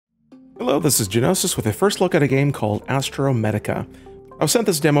Hello, this is Genosis with a first look at a game called Astrometica. I was sent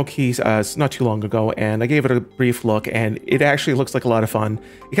this demo key not too long ago, and I gave it a brief look, and it actually looks like a lot of fun.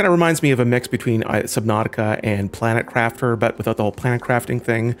 It kind of reminds me of a mix between Subnautica and Planet Crafter, but without the whole planet crafting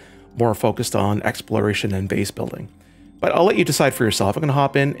thing, more focused on exploration and base building. But I'll let you decide for yourself. I'm going to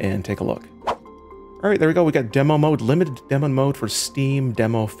hop in and take a look. All right, there we go. We got demo mode, limited demo mode for Steam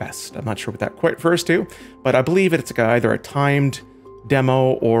Demo Fest. I'm not sure what that quite refers to, but I believe it's either a timed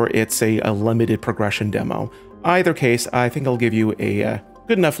demo or it's a limited progression demo. Either case, I think I'll give you a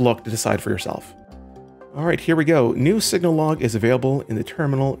good enough look to decide for yourself. All right, here we go. New signal log is available in the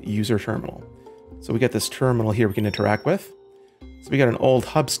terminal user terminal. So we get this terminal here we can interact with. So we got an old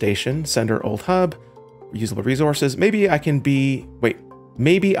hub station, sender old hub, reusable resources. Maybe I can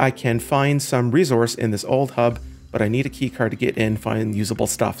find some resource in this old hub, but I need a key card to get in, find usable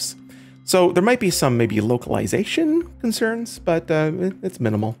stuffs. So there might be some maybe localization concerns, but it's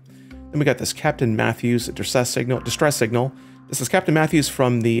minimal. Then we got this Captain Matthews distress signal. This is Captain Matthews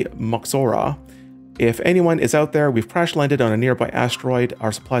from the Moxora. If anyone is out there, we've crash landed on a nearby asteroid.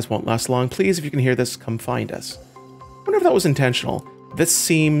 Our supplies won't last long. Please, if you can hear this, come find us. I wonder if that was intentional. This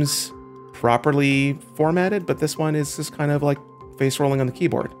seems properly formatted, but this one is just kind of like face rolling on the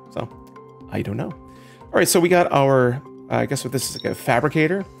keyboard. So I don't know. All right, so we got our, I guess what this is, like a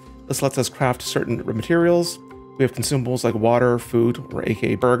fabricator. This lets us craft certain materials. We have consumables like water, food, or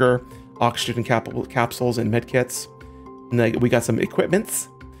aka burger, oxygen capsules, and medkits. And then we got some equipments,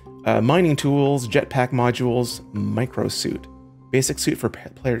 mining tools, jetpack modules, micro suit, basic suit for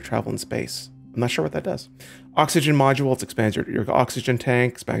player to travel in space. I'm not sure what that does. Oxygen module, it expands your oxygen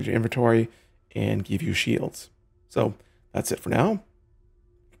tank, expands your inventory, and give you shields. So that's it for now.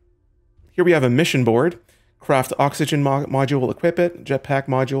 Here we have a mission board. Craft oxygen module, equip it. Jetpack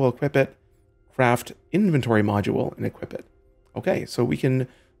module, equip it. Craft inventory module, and equip it. Okay, so we can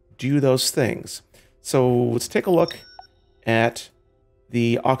do those things. So let's take a look at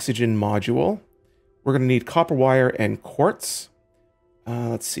the oxygen module. We're going to need copper wire and quartz.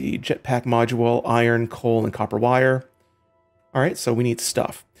 Let's see, jetpack module, iron, coal, and copper wire. All right, so we need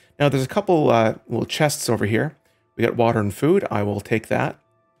stuff. Now there's a couple little chests over here. We got water and food. I will take that.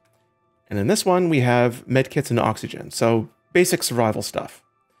 And in this one, we have medkits and oxygen. So basic survival stuff.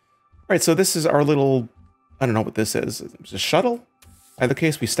 All right, so this is our little, I don't know what this is. It's a shuttle. Either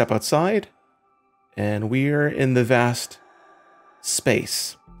case, we step outside and we're in the vast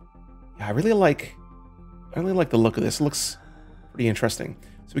space. Yeah, I really like the look of this. It looks pretty interesting.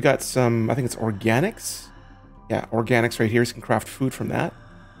 So we got some, I think it's organics. Yeah, organics right here. So you can craft food from that.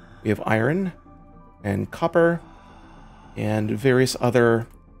 We have iron and copper and various other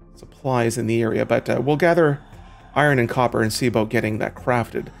supplies in the area, but we'll gather iron and copper and see about getting that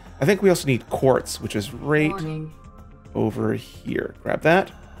crafted. I think we also need quartz, which is right over here. Grab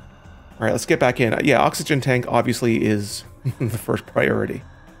that. All right, let's get back in. Yeah, oxygen tank obviously is the first priority.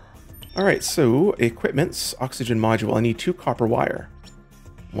 All right, so equipments, oxygen module. I need 2 copper wire.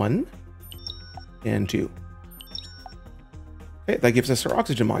 1 and 2. Okay, that gives us our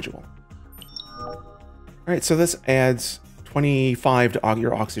oxygen module. All right, so this adds 25 to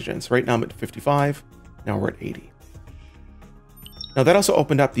your oxygen. So right now I'm at 55. Now we're at 80. Now that also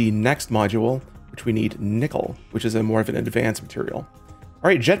opened up the next module, which we need nickel, which is more of an advanced material. All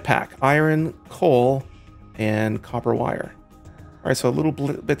right, jetpack, iron, coal, and copper wire. All right, so little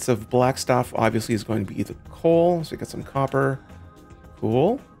bits of black stuff obviously is going to be the coal. So we got some copper.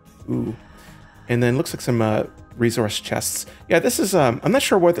 Cool. Ooh. And then looks like some resource chests. Yeah, this is, I'm not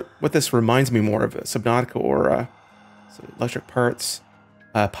sure what this reminds me more of, Subnautica or so electric parts,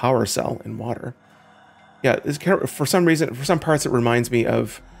 power cell, and water. Yeah, for some reason, for some parts, it reminds me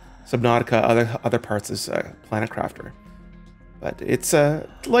of Subnautica. Other parts is Planet Crafter. But it's a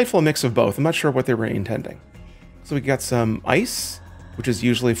delightful mix of both. I'm not sure what they were intending. So we got some ice, which is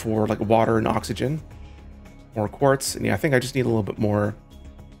usually for like water and oxygen, more quartz, and yeah, I think I just need a little bit more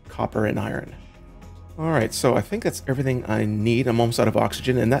copper and iron. All right, so I think that's everything I need. I'm almost out of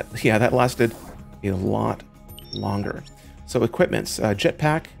oxygen, and that lasted a lot longer. So equipments,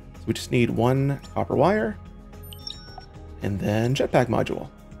 jetpack, so we just need 1 copper wire, and then jetpack module.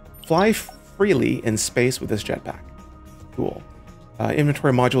 Fly freely in space with this jetpack. Cool.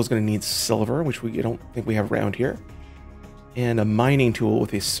 Inventory module is going to need silver, which we don't think we have around here, and a mining tool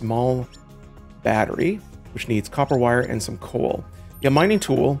with a small battery, which needs copper wire and some coal. The mining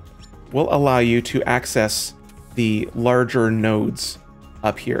tool will allow you to access the larger nodes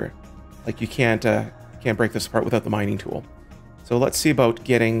up here. Like you can't break this apart without the mining tool. So let's see about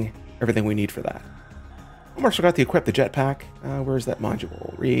getting everything we need for that. Almost forgot to equip the jetpack. Where's that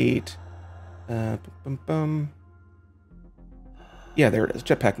module? Read. Yeah, there it is,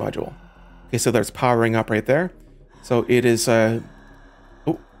 jetpack module. Okay, so there's powering up right there. So it is, oh,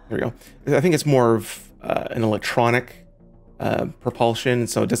 there we go. I think it's more of an electronic propulsion,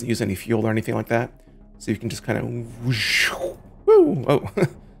 so it doesn't use any fuel or anything like that. So you can just kind of, whoosh, woo, oh, a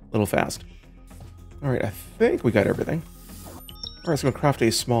little fast. All right, I think we got everything. All right, so I'm gonna craft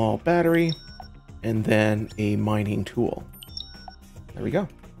a small battery and then a mining tool. There we go.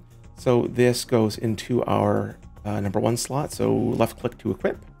 So this goes into our number 1 slot. So left click to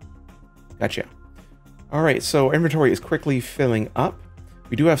equip. Gotcha. All right, so our inventory is quickly filling up.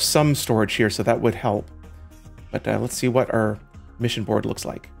 We do have some storage here, so that would help. But let's see what our mission board looks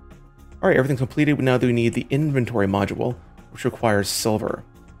like. All right, everything's completed. Now we need the inventory module, which requires silver.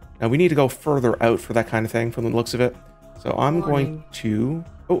 Now we need to go further out for that kind of thing from the looks of it. So I'm going to,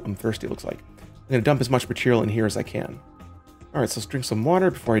 oh, I'm thirsty, it looks like. I'm gonna dump as much material in here as I can. All right, so let's drink some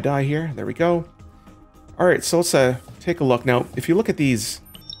water before I die here. There we go. All right, so let's take a look. Now, if you look at these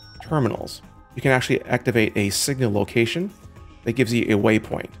terminals, you can actually activate a signal location that gives you a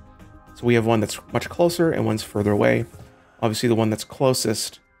waypoint. So we have one that's much closer and one's further away. Obviously, the one that's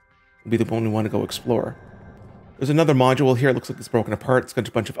closest will be the one we want to go explore. There's another module here. It looks like it's broken apart. It's got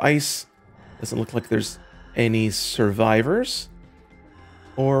a bunch of ice. Doesn't look like there's any survivors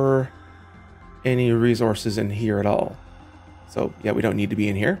or any resources in here at all. So yeah, we don't need to be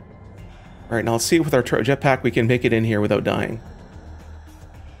in here. All right, now let's see if with our jetpack we can make it in here without dying.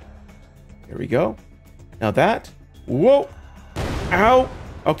 Here we go. Now that, whoa, ow,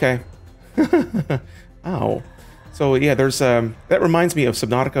 okay. Ow. So yeah, there's that reminds me of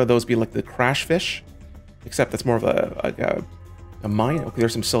Subnautica. Those be like the crash fish, except that's more of a mine. Okay,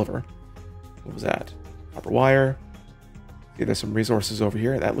 there's some silver. What was that? Copper wire. Okay, there's some resources over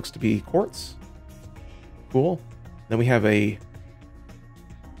here. That looks to be quartz. Cool. Then we have a,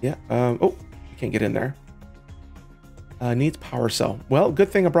 yeah, oh, you can't get in there. Needs power cell. Well, good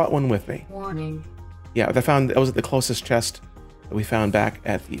thing I brought one with me. Warning. Yeah, that was at the closest chest that we found back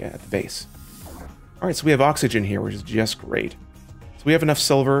at the base. All right, so we have oxygen here, which is just great. So we have enough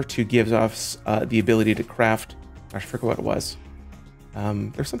silver to give us the ability to craft. I forget what it was.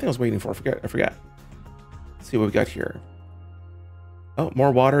 There's something I was waiting for. I forgot. Let's see what we got here. Oh,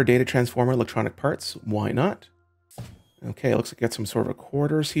 more water, data transformer, electronic parts. Why not? Okay, looks like we got some sort of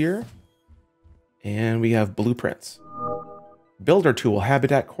quarters here. And we have blueprints. Builder tool,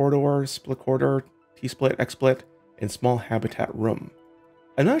 habitat corridor, split corridor, T-split, X-split, and small habitat room.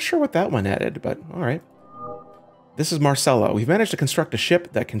 I'm not sure what that one added, but all right. This is Marcelo. We've managed to construct a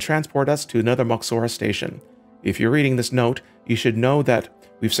ship that can transport us to another Moxora station. If you're reading this note, you should know that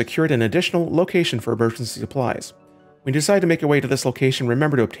we've secured an additional location for emergency supplies. When you decide to make your way to this location,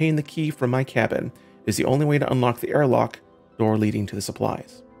 remember to obtain the key from my cabin. It is the only way to unlock the airlock door leading to the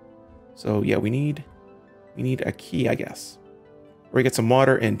supplies. So yeah, we need a key, I guess. We get some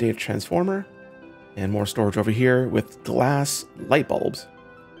water and data transformer, and more storage over here with glass light bulbs.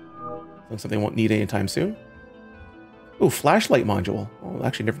 Something I won't need anytime soon. Oh, flashlight module. Oh,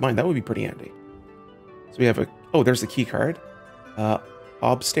 actually, never mind. That would be pretty handy. So we have a, oh, there's the key card.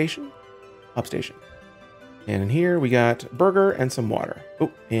 Hob station. And in here we got burger and some water.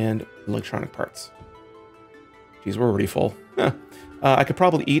 Oh, and electronic parts. Geez, we're already full. I could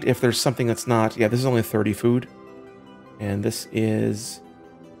probably eat if there's something that's not, yeah, this is only 30 food. And this is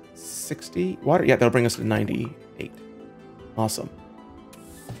 60 water. Yeah, that'll bring us to 98. Awesome.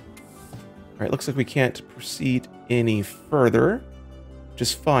 All right, looks like we can't proceed any further, which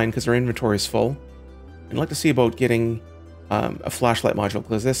is fine because our inventory is full. I'd like to see about getting a flashlight module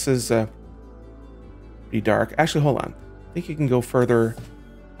because this is pretty dark. Actually, hold on. I think you can go further.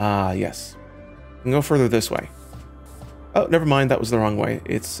 Yes. You can go further this way. Oh, never mind. That was the wrong way.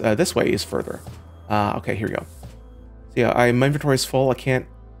 It's this way is further. Okay, here we go. So yeah, my inventory is full. I can't.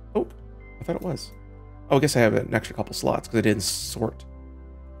 Oh, I thought it was. Oh, I guess I have an extra couple slots because I didn't sort.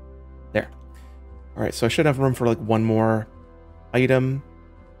 There. All right, so I should have room for like one more item.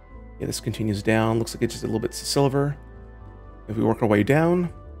 Yeah, this continues down. Looks like it's just a little bit of silver. If we work our way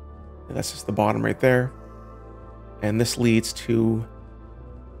down, yeah, that's just the bottom right there. And this leads to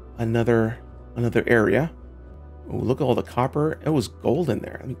another area. Oh, look at all the copper. It was gold in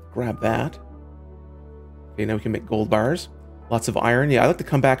there. Let me grab that. Okay, now we can make gold bars. Lots of iron. Yeah, I'd like to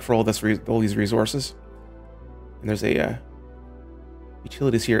come back for all these resources. And there's a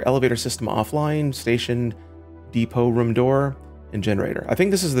utilities here. Elevator system offline, station, depot room door, and generator. I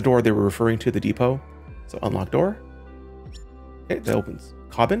think this is the door they were referring to, the depot. So unlock door. Okay, that opens.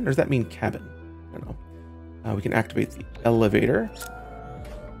 Cabin? Or does that mean cabin? I don't know. We can activate the elevator.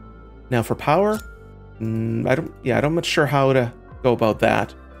 Now for power, I'm not sure how to go about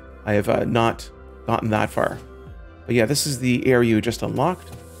that. I have not gotten that far. But But yeah, this is the area you just unlocked,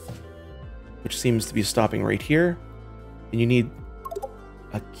 which seems to be stopping right here. And you need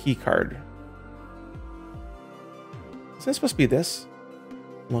a key card. Is that supposed to be this?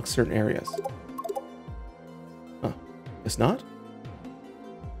 Unlock certain areas. Huh. It's not?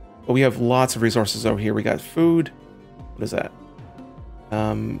 But we have lots of resources over here. We got food. What is that?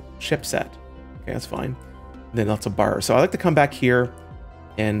 Ship set. Okay, that's fine. And then lots of bars. So I like to come back here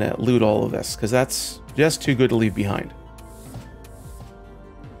and loot all of this, because that's just too good to leave behind.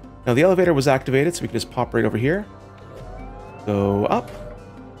 Now the elevator was activated, so we can just pop right over here. Go up.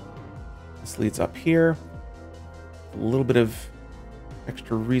 This leads up here. A little bit of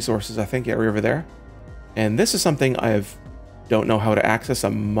extra resources, I think, right over there. And this is something don't know how to access, a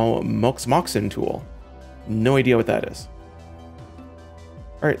Moxin tool. No idea what that is.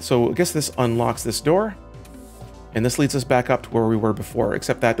 All right, so I guess this unlocks this door. And this leads us back up to where we were before,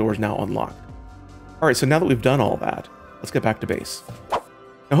 except that door is now unlocked. All right, so now that we've done all that, let's get back to base.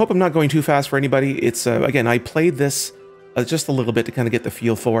 I hope I'm not going too fast for anybody. It's, again, I played this just a little bit to kind of get the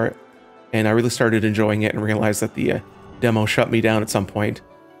feel for it. And I really started enjoying it and realized that the demo shut me down at some point.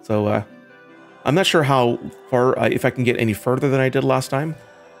 So I'm not sure how far, if I can get any further than I did last time,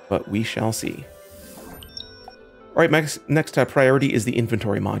 but we shall see. All right, my next priority is the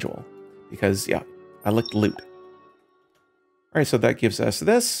inventory module, because, yeah, I like to loot. All right, so that gives us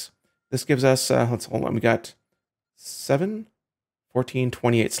this. This gives us, let's hold on, we got 7, 14,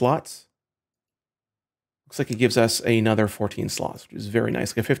 28 slots. Looks like it gives us another 14 slots, which is very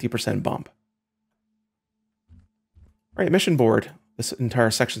nice, like a 50% bump. All right, mission board. This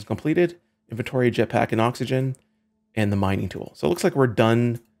entire section is completed. Inventory, jetpack, and oxygen, and the mining tool. So it looks like we're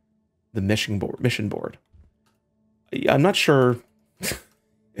done the mission board. I'm not sure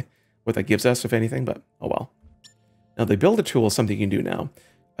what that gives us, if anything, but oh well. Now the builder tool is something you can do now.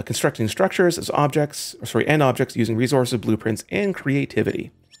 Constructing structures as objects, and objects using resources, blueprints, and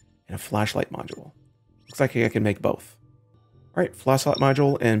creativity. And a flashlight module. Looks like I can make both. All right, flashlight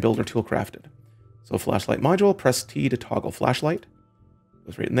module and builder tool crafted. So flashlight module, press T to toggle flashlight.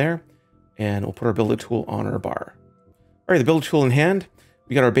 Goes right in there. And we'll put our builder tool on our bar. All right, the builder tool in hand.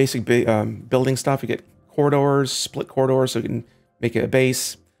 We got our basic building stuff. We get corridors, split corridors, so we can make it a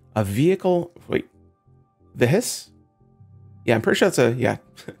base. A vehicle, wait, this? Yeah, I'm pretty sure that's a,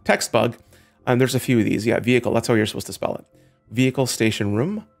 text bug. There's a few of these. Yeah, vehicle, that's how you're supposed to spell it. Vehicle station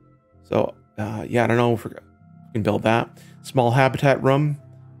room. So, yeah, I don't know if we can build that. Small habitat room.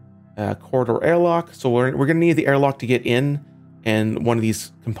 Corridor airlock. So we're going to need the airlock to get in, and one of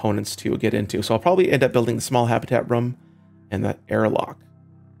these components to get into. So I'll probably end up building the small habitat room and that airlock.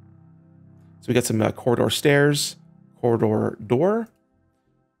 So we got some corridor stairs, corridor door.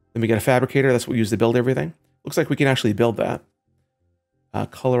 Then we got a fabricator. That's what we use to build everything. Looks like we can actually build that.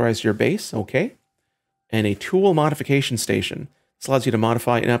 Colorize your base. Okay. And a tool modification station. This allows you to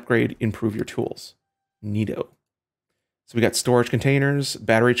modify and upgrade, improve your tools. Neato. So we got storage containers,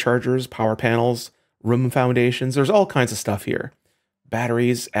 battery chargers, power panels, room foundations. There's all kinds of stuff here.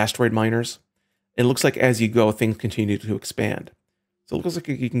 Batteries, asteroid miners. It looks like as you go, things continue to expand. So it looks like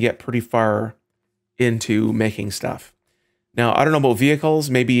you can get pretty far into making stuff. Now, I don't know about vehicles.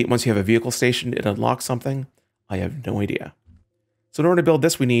 Maybe once you have a vehicle station, it unlocks something. I have no idea. So in order to build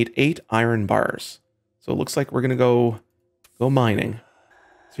this, we need 8 iron bars. So it looks like we're going to go mining.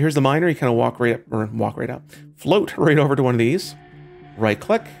 So here's the miner. You kind of walk right up, float right over to one of these. Right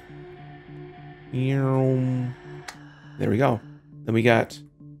click. There we go. Then we got,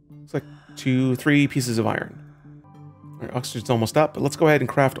 looks like 2, 3 pieces of iron. Our oxygen's almost up, but let's go ahead and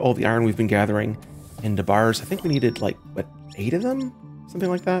craft all the iron we've been gathering into bars. I think we needed like, what, 8 of them? Something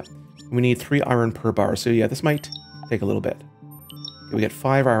like that. We need 3 iron per bar. So yeah, this might take a little bit. Okay, we got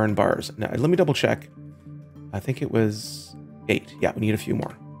 5 iron bars. Now, let me double check. I think it was 8. Yeah, we need a few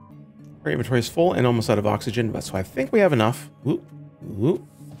more. Our inventory is full and almost out of oxygen, so I think we have enough. Whoop, whoop,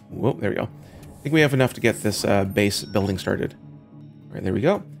 whoop, there we go. I think we have enough to get this base building started. All right, there we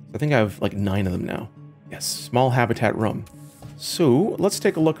go. So I think I have like 9 of them now. Yes, small habitat room. So let's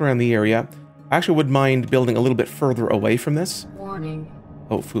take a look around the area. I actually wouldn't mind building a little bit further away from this. Warning.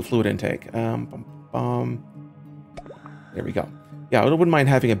 Oh, fluid intake. There we go. Yeah, I wouldn't mind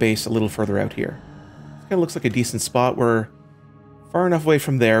having a base a little further out here. It kind of looks like a decent spot. We're far enough away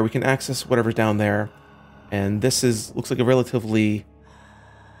from there. We can access whatever's down there. And this looks like a relatively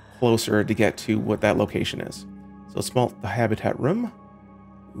closer to get to what that location is. So small the habitat room.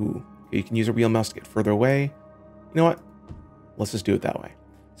 Ooh, okay, you can use a wheel mouse to get further away. You know what? Let's just do it that way.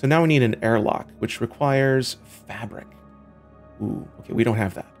 So now we need an airlock, which requires fabric. Ooh, okay, we don't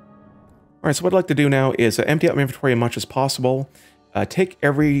have that. All right, so what I'd like to do now is empty out my inventory as much as possible. Take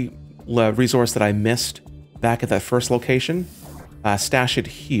every resource that I missed back at that first location, stash it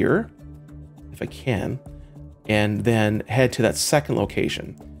here, if I can, and then head to that second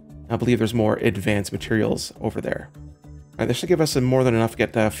location. I believe there's more advanced materials over there. All right, this should give us more than enough to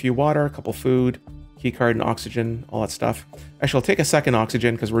get a few water, a couple food, keycard and oxygen, all that stuff. Actually, I'll take a second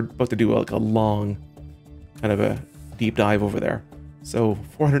oxygen because we're about to do like a long, kind of a deep dive over there. So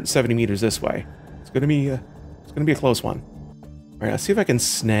 470 meters this way. It's gonna be a close one. All right, let's see if I can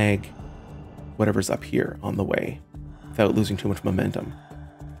snag whatever's up here on the way without losing too much momentum.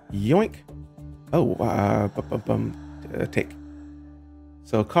 Yoink! Oh, take.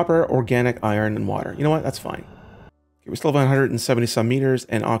 So copper, organic, iron, and water. You know what? That's fine. Okay, we still have 170 some meters,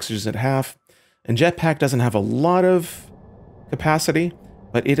 and oxygen's at half. And jetpack doesn't have a lot of capacity,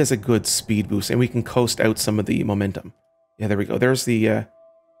 but it is a good speed boost, and we can coast out some of the momentum. Yeah, there we go. There's the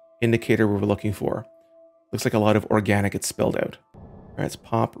indicator we were looking for. Looks like a lot of organic gets spilled out. All right, let's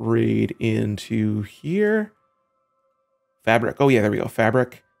pop right into here. Fabric. Oh yeah, there we go.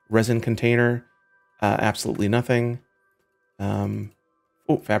 Fabric, resin container, absolutely nothing.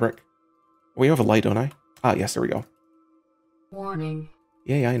 Oh, fabric. We have a light, don't I? Ah, yes, there we go. Warning.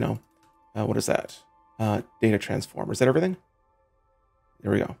 Yeah, I know. What is that? Data transformer. Is that everything?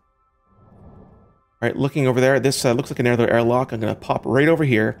 There we go. All right, looking over there, this looks like another airlock. I'm going to pop right over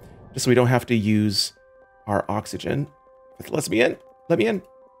here, just so we don't have to use our oxygen. If it lets me in. Let me in.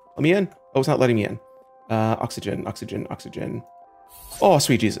 Let me in. Oh, it's not letting me in. Oxygen, oxygen, oxygen. Oh,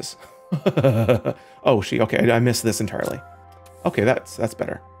 sweet Jesus. Oh, okay, I missed this entirely. Okay, that's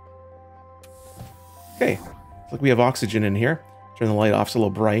better. Okay, looks like we have oxygen in here. Turn the light off, it's a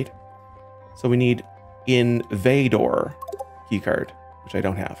little bright. So we need Invader keycard, which I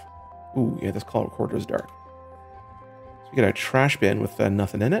don't have. Ooh, yeah, this corridor is dark. So we got a trash bin with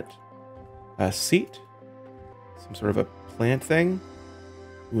nothing in it. A seat. Some sort of a plant thing.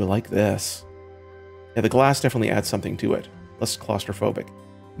 Ooh, I like this. Yeah, the glass definitely adds something to it. Less claustrophobic.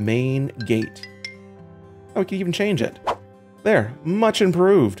 Main gate. Oh, we can even change it. There, much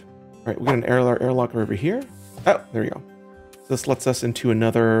improved. All right, we got an airlock over here. Oh, there we go. So this lets us into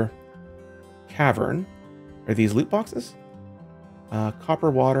another cavern. Are these loot boxes? Copper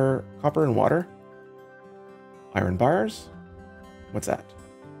and water. Iron bars. What's that?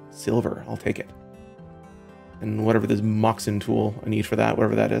 Silver, I'll take it. And whatever this Moxon tool I need for that,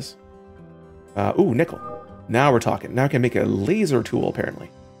 whatever that is. Ooh, nickel. Now we're talking. Now I can make a laser tool, apparently.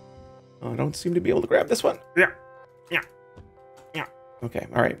 Oh, I don't seem to be able to grab this one. Yeah. Okay,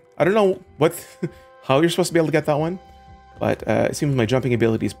 all right. I don't know how you're supposed to be able to get that one, but it seems my jumping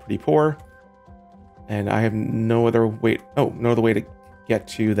ability is pretty poor, and I have no other way. Oh, no other way to get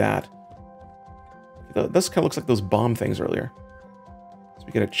to that. This kind of looks like those bomb things earlier. So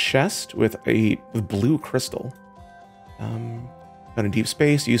we get a chest with blue crystal. Got a deep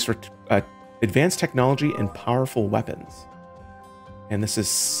space used for advanced technology and powerful weapons. And this is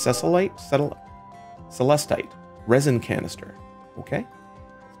celestite resin canister. Okay,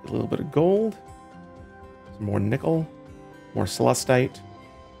 a little bit of gold, some more nickel, more celestite,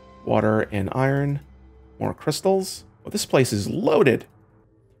 water and iron, more crystals. Oh, this place is loaded.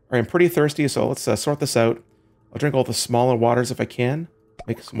 All right, I'm pretty thirsty, so let's sort this out. I'll drink all the smaller waters if I can.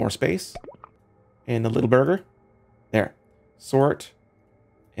 Make some more space. And a little burger. There. Sort.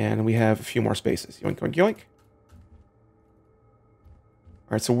 And we have a few more spaces. Yoink, yoink, yoink.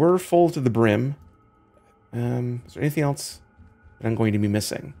 All right, so we're full to the brim. Is there anything else that I'm going to be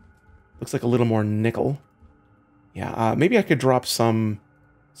missing? Looks like a little more nickel. Yeah, maybe I could drop some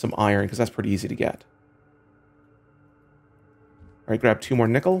iron, because that's pretty easy to get. All right, grab 2 more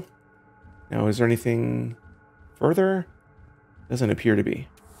nickel. Now, is there anything further? Doesn't appear to be.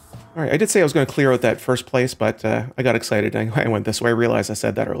 All right, I did say I was going to clear out that first place, but I got excited. I went this way. I realized I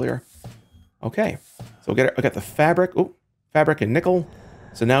said that earlier. Okay, so I got the fabric. Oh, fabric and nickel.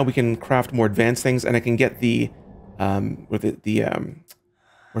 So now we can craft more advanced things, and I can get the what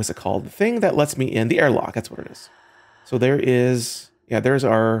is it called? The thing that lets me in, the airlock. That's what it is. So there's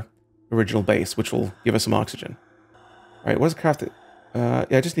our original base, which will give us some oxygen. All right, what is it crafted? Yeah,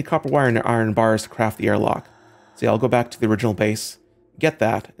 I just need copper wire and iron bars to craft the airlock. So yeah, I'll go back to the original base, get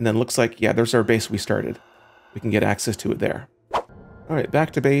that, and then looks like, yeah, there's our base we started. We can get access to it there. All right,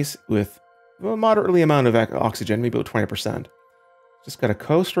 back to base with a moderately amount of oxygen, maybe about 20%. Just got to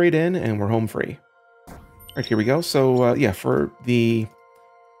coast right in, and we're home free. All right, here we go. So, yeah, for the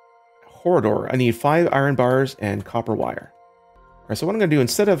corridor, I need 5 iron bars and copper wire. All right, so what I'm going to do,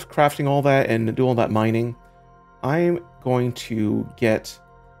 instead of crafting all that and do all that mining, I'm going to get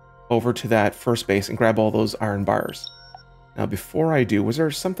over to that first base and grab all those iron bars. Now, before I do, was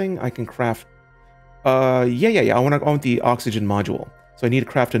there something I can craft? Yeah. I want the oxygen module. So I need to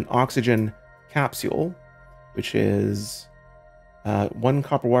craft an oxygen capsule. which is 1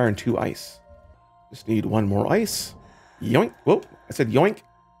 copper wire and 2 ice. Just need 1 more ice. Yoink. Whoa, I said yoink.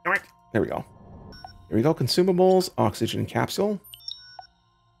 Yoink. There we go. There we go. Consumables, oxygen capsule.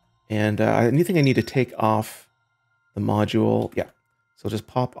 And anything I need to take off the module. Yeah. So just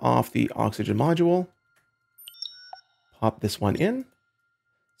pop off the oxygen module. Pop this one in.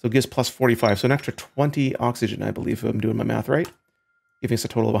 So it gives plus 45. So an extra 20 oxygen, I believe, if I'm doing my math right. Giving us a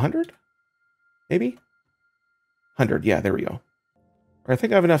total of 100? Maybe? 100. Yeah, there we go. I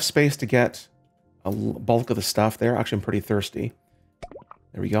think I have enough space to get a bulk of the stuff there. Actually, I'm pretty thirsty.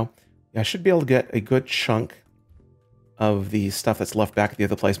 There we go. Yeah, I should be able to get a good chunk of the stuff that's left back at the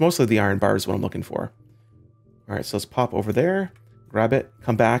other place. Mostly the iron bars is what I'm looking for. All right, so let's pop over there, grab it,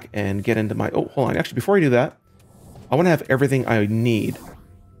 come back, and get into my... Oh, hold on. Actually, before I do that, I want to have everything I need.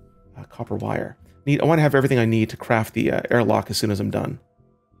 Copper wire. I want to have everything I need to craft the airlock as soon as I'm done.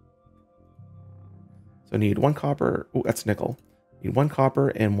 So I need 1 copper. Oh, that's nickel. I need 1 copper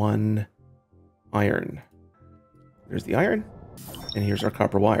and 1 iron. There's the iron. And here's our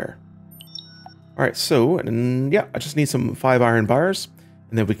copper wire. All right, so, and yeah, I just need some 5 iron bars.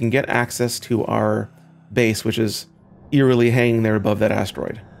 And then we can get access to our base, which is eerily hanging there above that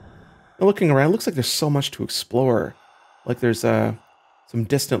asteroid. Now, looking around, it looks like there's so much to explore. Like there's some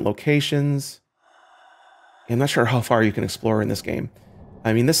distant locations. I'm not sure how far you can explore in this game.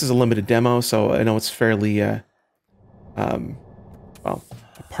 I mean, this is a limited demo, so I know it's fairly, well,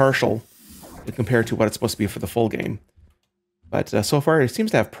 partial compared to what it's supposed to be for the full game. But so far, it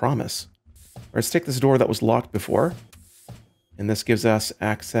seems to have promise. Let's take this door that was locked before. And this gives us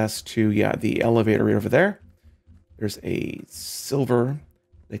access to, yeah, the elevator right over there. There's a silver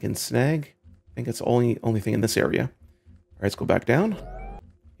they can snag. I think it's the only thing in this area. All right, let's go back down.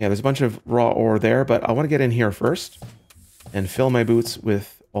 Yeah, there's a bunch of raw ore there, but I want to get in here first and fill my boots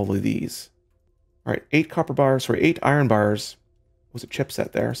with all of these. All right, 8 iron bars. Was a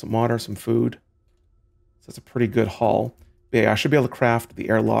chipset there? Some water, some food. So that's a pretty good haul. But yeah, I should be able to craft the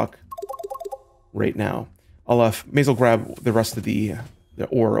airlock right now. I'll may as well grab the rest of the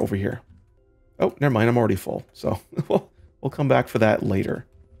ore over here. Oh, never mind. I'm already full. So we'll come back for that later.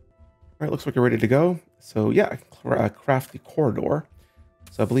 All right, looks like we're ready to go. So yeah, I can craft the corridor.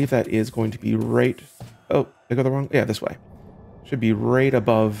 So I believe that is going to be right... Oh, did I go the wrong... Yeah, this way. Should be right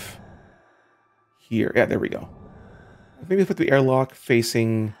above here. Yeah, there we go. Maybe put the airlock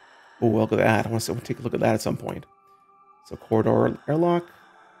facing... Oh, look at that. I want to take a look at that at some point. So corridor, airlock.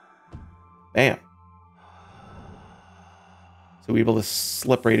 Bam. So we're able to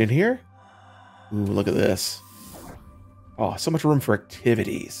slip right in here. Ooh, look at this. Oh, so much room for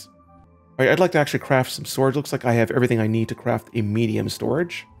activities. All right, I'd like to actually craft some storage. Looks like I have everything I need to craft a medium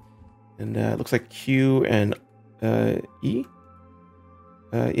storage. And it looks like Q and E?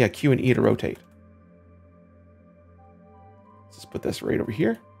 Yeah, Q and E to rotate. Let's just put this right over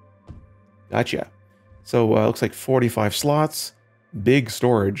here. Gotcha. So looks like 45 slots. Big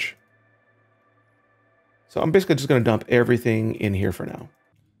storage. So I'm basically just going to dump everything in here for now. All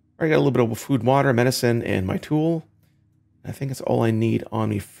right, got a little bit of food, water, medicine, and my tool. I think that's all I need on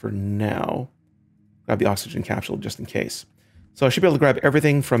me for now. Grab the oxygen capsule just in case. So I should be able to grab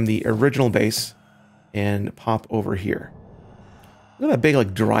everything from the original base and pop over here. Look at that big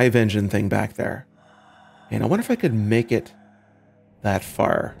like drive engine thing back there. And I wonder if I could make it that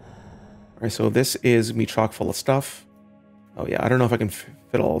far. All right, so this is me chock full of stuff. Oh yeah, I don't know if I can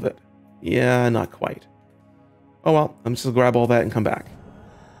fit all of it. Yeah, not quite. Oh well, I'm just gonna grab all that and come back.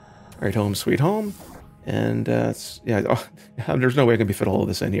 All right, home sweet home. And yeah, oh, there's no way I can fit all of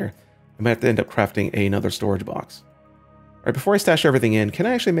this in here. I might have to end up crafting another storage box. All right, before I stash everything in, can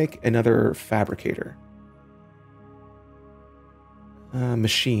I actually make another fabricator?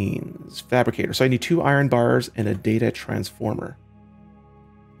 Machines, fabricator. So I need 2 iron bars and a data transformer.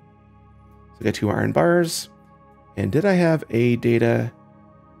 So I got 2 iron bars. And did I have a data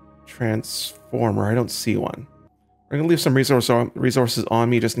transformer? I don't see one. I'm going to leave some resources on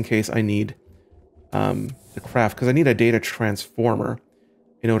me just in case I need to craft, because I need a data transformer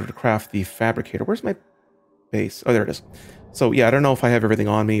in order to craft the fabricator. Where's my base? Oh, there it is. So yeah, I don't know if I have everything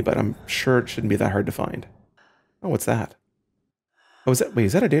on me, but I'm sure it shouldn't be that hard to find. Oh, what's that? Oh, is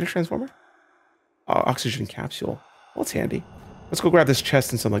that a data transformer? Oh, oxygen capsule. Well, it's handy. Let's go grab this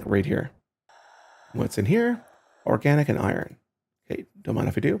chest and some like right here. What's in here? Organic and iron. Okay, don't mind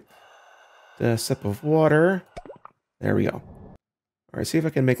if I do. A sip of water. There we go. All right, see if I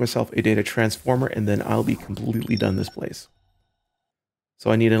can make myself a data transformer, and then I'll be completely done this place.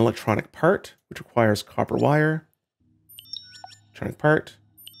 So I need an electronic part, which requires copper wire. Electronic part.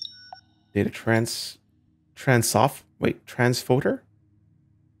 Data transfoter?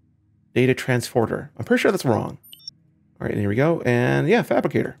 Data transporter. I'm pretty sure that's wrong. All right, and here we go. And yeah,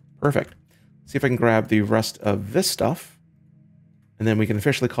 fabricator. Perfect. See if I can grab the rest of this stuff. And then we can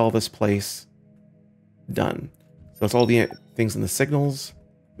officially call this place done. So that's all the things in the signals.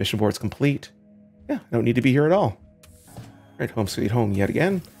 Mission board's complete. Yeah, I don't need to be here at all. All right, home sweet home yet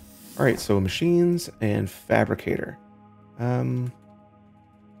again. All right, so machines and fabricator. I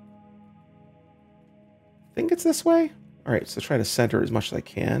think it's this way. All right, so try to center as much as I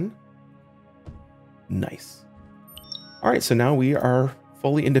can. Nice. All right, so now we are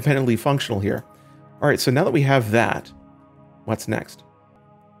fully independently functional here. All right, so now that we have that, what's next?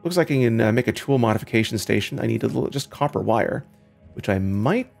 Looks like I can make a tool modification station. I need just copper wire, which I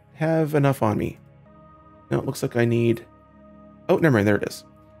might have enough on me. No, it looks like I need... Oh, never mind, there it is.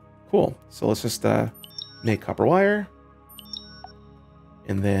 Cool. So let's just make copper wire.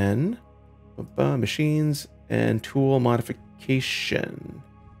 And then machines and tool modification.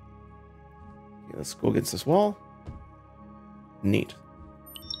 Okay, let's go against this wall. Neat.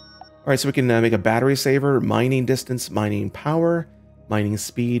 All right, so we can make a battery saver, mining distance, mining power, mining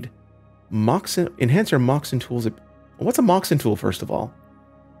speed, enhance our Moxen tools. What's a Moxen tool, first of all?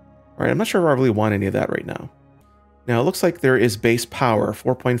 All right, I'm not sure if I really want any of that right now. Now, it looks like there is base power,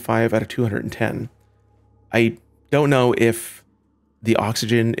 4.5 out of 210. I don't know if the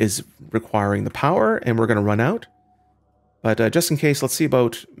oxygen is requiring the power and we're going to run out. But just in case, let's see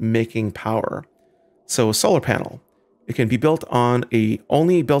about making power. So a solar panel. It can be built on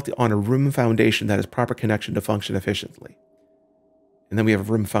only built on a room foundation that has proper connection to function efficiently. And then we have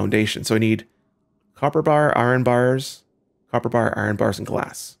a room foundation. So I need copper bar, iron bars, and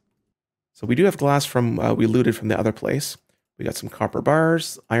glass. So we do have glass from, we looted from the other place. We got some copper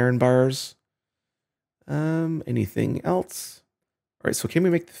bars, iron bars. Anything else? All right, so can we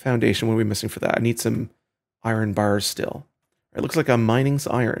make the foundation? What are we missing for that? I need some iron bars still. All right, looks like I'm mining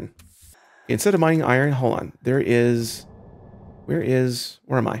some iron. Okay, instead of mining iron, hold on. Where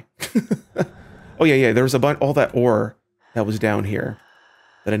am I? Oh yeah, there was a bunch, all that ore that was down here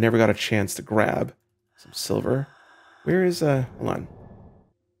that I never got a chance to grab. Some silver. Where is, hold on.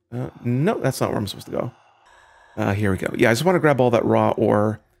 No, that's not where I'm supposed to go. Here we go. Yeah, I just want to grab all that raw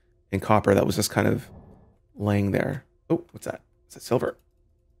ore and copper that was just kind of laying there. Oh, what's that? Is that silver?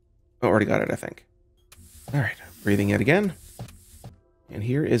 Oh, already got it, I think. All right, breathing it again. And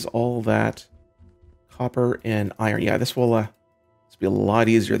here is all that copper and iron. Yeah, this will be a lot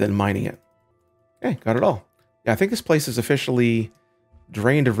easier than mining it. Okay, got it all. Yeah, I think this place is officially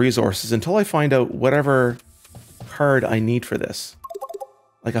drained of resources until I find out whatever card I need for this.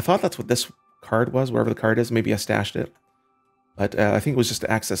 Like, I thought that's what this card was, wherever the card is. Maybe I stashed it. But I think it was just to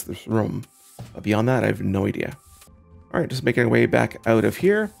access this room. But beyond that, I have no idea. All right, just making our way back out of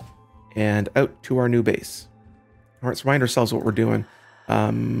here and out to our new base. All right, let's remind ourselves what we're doing.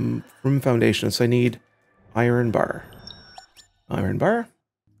 Room foundation. So I need iron bar. Iron bar.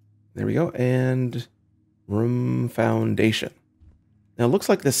 There we go. And room foundation. Now, it looks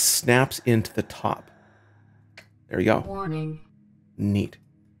like this snaps into the top. There we go. Warning. Neat.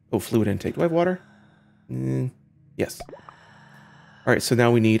 Oh, fluid intake. Do I have water? Yes. All right, so now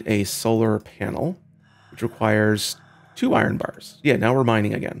we need a solar panel, which requires 2 iron bars. Yeah, now we're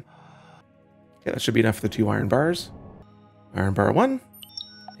mining again. Okay, that should be enough for the 2 iron bars. Iron bar 1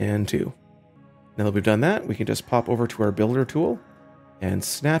 and 2. Now that we've done that, we can just pop over to our builder tool and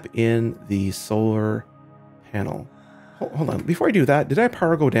snap in the solar panel. Hold on, before I do that, did our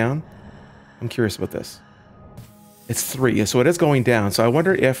power go down? I'm curious about this. It's 3, so it is going down. So I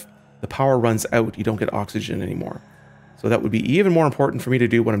wonder if the power runs out, you don't get oxygen anymore. So that would be even more important for me to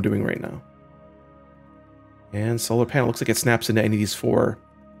do what I'm doing right now. And solar panel looks like it snaps into any of these 4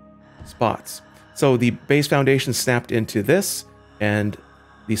 spots. So the base foundation snapped into this, and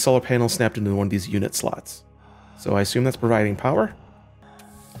the solar panel snapped into one of these unit slots. So I assume that's providing power.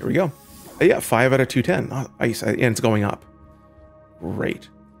 Here we go. Yeah, 5 out of 210. Oh, nice. And it's going up. Great.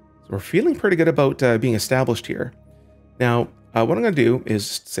 So we're feeling pretty good about being established here. Now, what I'm going to do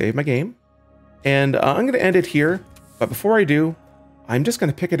is save my game. And I'm going to end it here. But before I do, I'm just going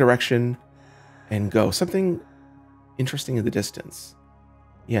to pick a direction and go. Something interesting in the distance.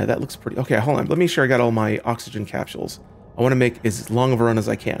 Yeah, that looks pretty... Okay, hold on. Let me make sure I got all my oxygen capsules. I want to make as long of a run as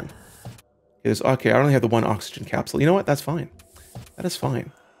I can. Okay, I only have the 1 oxygen capsule. You know what? That's fine. That is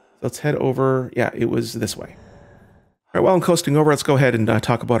fine. Let's head over. Yeah, it was this way. All right, while I'm coasting over, let's go ahead and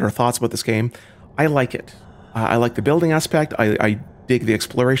talk about our thoughts about this game. I like it. I like the building aspect. I dig the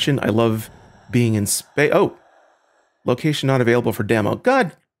exploration. I love being in space. Oh, location not available for demo.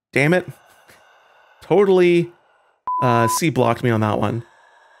 God damn it. Totally C-blocked me on that one.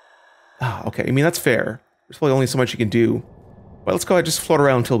 Oh, okay, I mean, that's fair. There's probably only so much you can do But let's go ahead and just float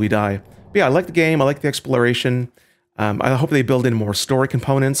around until we die. But yeah, I like the game. I like the exploration. I hope they build in more story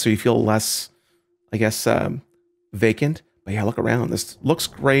components so you feel less, I guess, vacant. But yeah, look around. This looks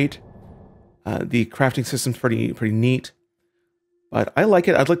great. The crafting system's pretty neat. But I like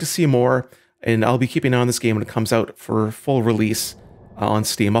it. I'd like to see more. And I'll be keeping an eye on this game when it comes out for full release on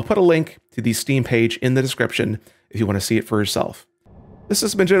Steam. I'll put a link to the Steam page in the description if you want to see it for yourself. This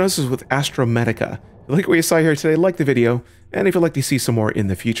has been Genesis with Astrometica. If you like what you saw here today, like the video. And if you'd like to see some more in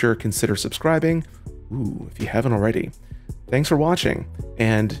the future, consider subscribing. Ooh, if you haven't already. Thanks for watching.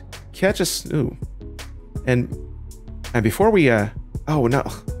 And catch us... Ooh. And before we... oh, no.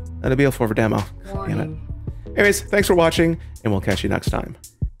 Not a BL4 for demo. Damn it. Anyways, thanks for watching, and we'll catch you next time.